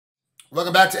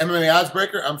Welcome back to MMA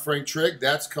Oddsbreaker. I'm Frank Trigg.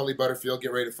 That's Cully Butterfield.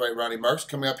 Get ready to fight Ronny Markes.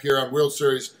 Coming up here on World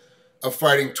Series of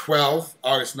Fighting 12,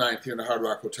 August 9th here in the Hard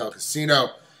Rock Hotel Casino.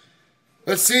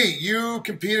 Let's see. You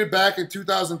competed back in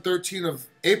 2013,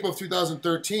 April of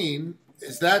 2013.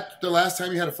 Is that the last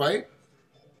time you had a fight?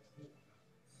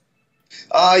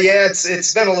 Yeah,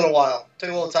 it's been a little while. Took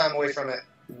a little time away from it.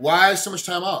 Why so much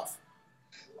time off?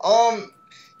 I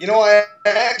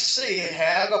actually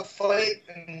had a fight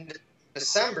in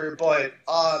December, but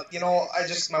my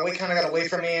weight kind of got away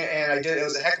from me, and it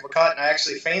was a heck of a cut, and I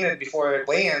actually fainted before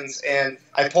weigh-ins, and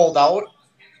I pulled out,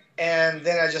 and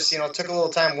then I just took a little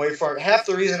time away from it. Half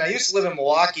the reason I used to live in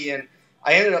Milwaukee, and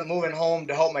I ended up moving home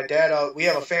to help my dad out. We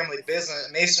have a family business,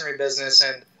 masonry business,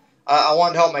 and I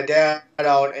wanted to help my dad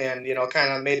out, and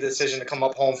kind of made the decision to come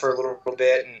up home for a little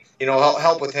bit, and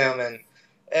help with him, and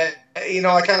I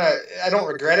don't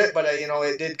regret it, but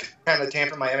it did kind of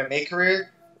tamper my MMA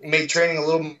career. Made training a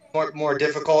little more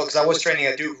difficult because I was training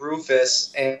at Duke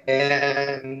Rufus,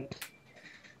 and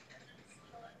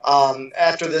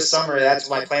after this summer, that's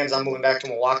my plans. I'm moving back to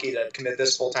Milwaukee to commit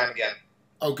this full time again.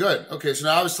 Oh, good. Okay, so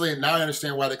now I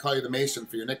understand why they call you the Mason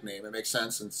for your nickname. It makes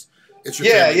sense since it's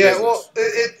your yeah. business. Well,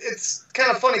 it's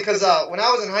kind of funny because when I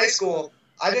was in high school,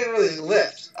 I didn't really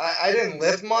lift. I didn't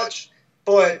lift much,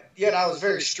 but yet I was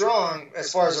very strong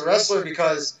as far as a wrestler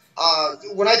because.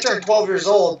 When I turned 12 years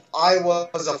old, I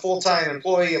was a full-time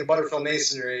employee of Butterfield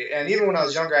Masonry, and even when I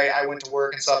was younger, I went to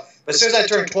work and stuff. But as soon as I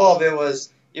turned 12, it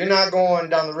was, you're not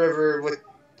going down the river with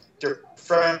your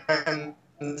friends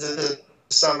this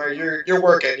summer. You're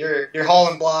working. You're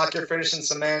hauling block. You're finishing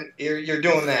cement. You're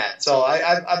doing that. So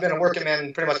I've been a working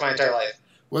man pretty much my entire life.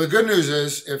 Well, the good news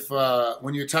is if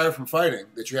when you retire from fighting,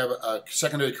 that you have a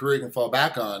secondary career you can fall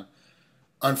back on.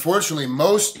 Unfortunately,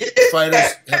 most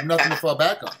fighters have nothing to fall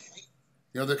back on.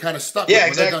 They're kind of stuck. Yeah, when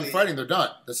exactly. they're done fighting, they're done.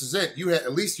 This is it.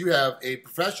 At least you have a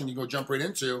profession you can go jump right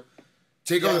into,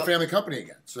 take over the family company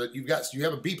again. So that you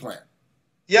have a B plan.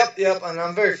 Yep, and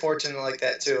I'm very fortunate like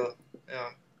that too. Yeah.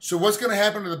 So what's going to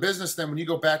happen to the business then when you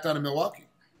go back down to Milwaukee?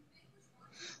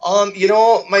 My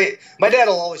dad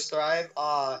will always thrive.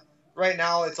 Right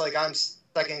now it's like I'm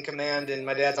second in command and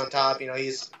my dad's on top.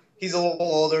 He's a little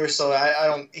older, so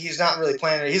he's not really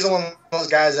planning. He's one of those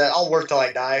guys that I'll work till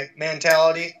I die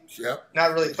mentality. Yep.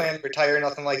 Not really planning to retire,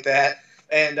 nothing like that.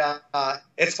 And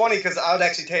it's funny because I would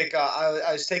actually take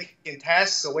I was taking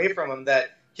tasks away from him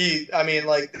that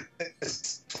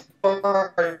as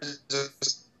far as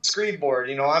the screed board,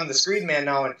 I'm the screed man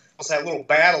now, and almost that little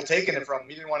battle taking it from him.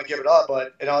 He didn't want to give it up,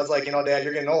 but I was like, Dad,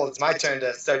 you're getting old. It's my turn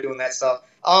to start doing that stuff.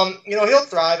 He'll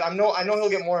thrive. I know he'll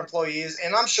get more employees,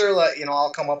 and I'm sure that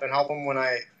I'll come up and help him when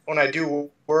I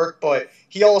do work. But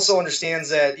he also understands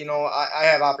that I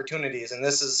have opportunities, and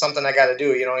this is something I got to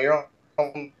do. You're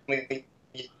only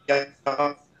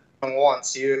young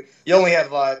once. You only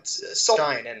have so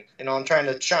shine, and I'm trying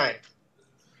to shine.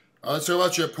 Let's talk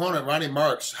about your opponent, Ronny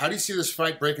Markes. How do you see this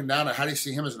fight breaking down, and how do you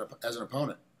see him as an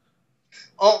opponent?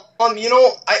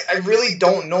 I really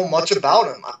don't know much about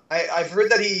him. I've heard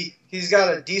that he's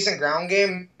got a decent ground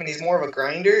game and he's more of a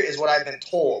grinder, is what I've been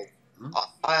told. Mm-hmm.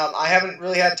 I haven't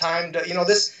really had time to,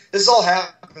 this all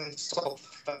happened so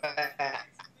fast.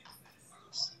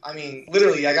 I mean,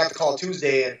 literally, I got the call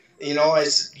Tuesday and, I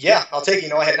said, yeah, I'll take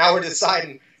it. I had an hour to decide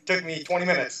and it took me 20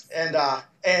 minutes. And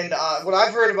what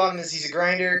I've heard about him is he's a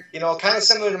grinder, kind of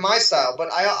similar to my style. But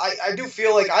I do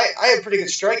feel like I have pretty good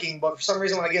striking, but for some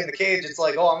reason when I get in the cage, it's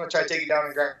like, I'm going to try to take you down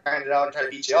and grind it out and try to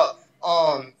beat you up.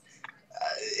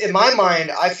 In my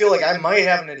mind, I feel like I might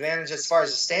have an advantage as far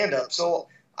as a stand-up. So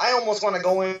I almost want to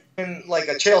go in like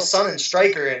a Chael Sonnen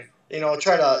striker and,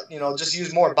 try to, just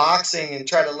use more boxing and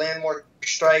try to land more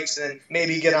strikes and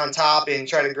maybe get on top and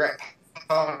try to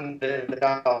pound it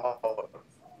out.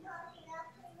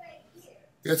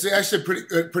 It's actually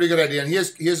a pretty good idea, and he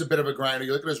is a bit of a grinder.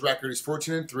 You look at his record; he's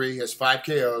 14-3. He has 5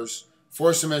 KOs,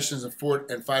 4 submissions, and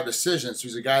 5 decisions. So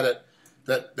he's a guy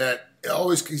that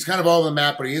always he's kind of all over the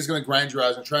map, but he is going to grind you out.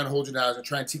 He's going to try and hold you down. He's going to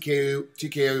try and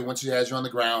TKO you once he has you on the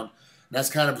ground. And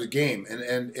that's kind of the game, and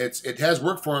it has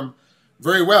worked for him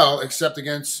very well, except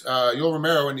against Yoel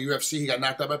Romero in the UFC. He got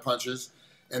knocked out by punches,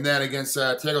 and then against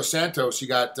Thiago Santos, he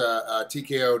got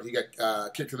TKO'd. He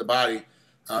got kicked to the body.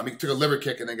 He took a liver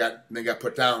kick and then got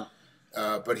put down.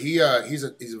 But he's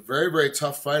a very, very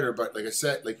tough fighter. But like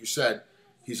you said,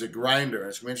 he's a grinder. And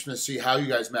it's going to be interesting to see how you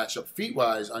guys match up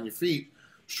feet-wise on your feet,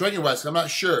 striking-wise. I'm not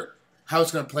sure how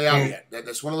it's going to play out yet.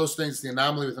 That's one of those things. The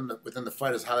anomaly within the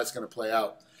fight is how that's going to play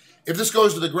out. If this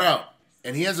goes to the ground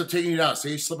and he ends up taking you down,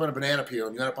 say you slip on a banana peel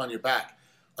and you end up on your back,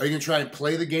 are you going to try and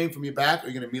play the game from your back, or are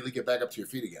you going to immediately get back up to your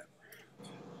feet again?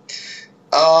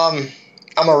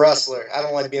 I'm a wrestler. I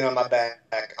don't like being on my back.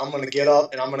 I'm going to get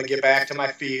up and I'm going to get back to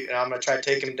my feet and I'm going to try to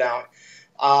take him down.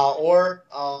 I'm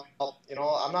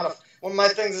not a. One of my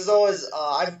things is always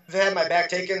I've had my back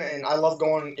taken and I love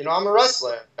going. I'm a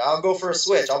wrestler. I'll go for a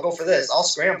switch. I'll go for this. I'll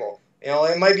scramble.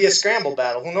 It might be a scramble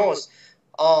battle. Who knows?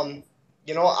 I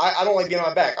don't like being on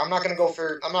my back. I'm not going to go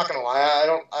for. I'm not going to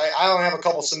lie. I don't have a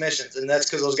couple submissions, and that's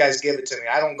because those guys give it to me.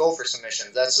 I don't go for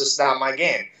submissions. That's just not my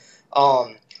game.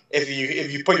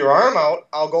 If you put your arm out,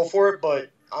 I'll go for it.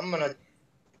 But I'm gonna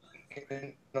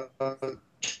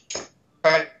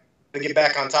try to get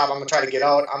back on top. I'm going to try to get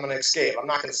out. I'm going to escape. I'm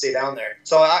not going to stay down there.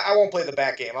 So I won't play the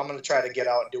back game. I'm going to try to get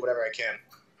out and do whatever I can.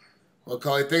 Well,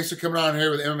 Cully, thanks for coming on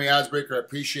here with MMAOddsBreaker. I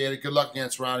appreciate it. Good luck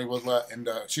against Ronnie.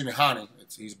 Hani.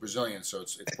 He's Brazilian, so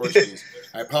it's Portuguese.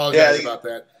 I apologize about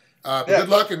that. Good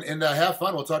luck and have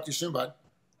fun. We'll talk to you soon, bud.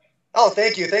 Oh,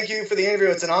 thank you. Thank you for the interview.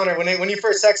 It's an honor. When you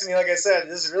first texted me, like I said,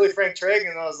 this is really Frank Trigg,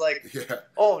 and I was like,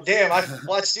 oh, damn, I've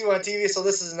watched you on TV, so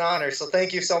this is an honor. So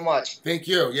thank you so much. Thank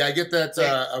you. Yeah, I get that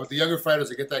with the younger fighters.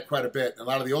 I get that quite a bit. And a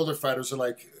lot of the older fighters are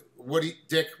like,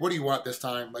 Dick, what do you want this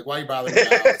time? Like, why are you bothering me now?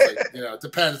 It's like, it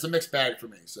depends. It's a mixed bag for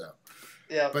me. So,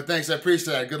 yeah. But thanks. I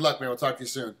appreciate that. Good luck, man. We'll talk to you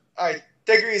soon. All right.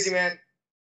 Take her easy, man.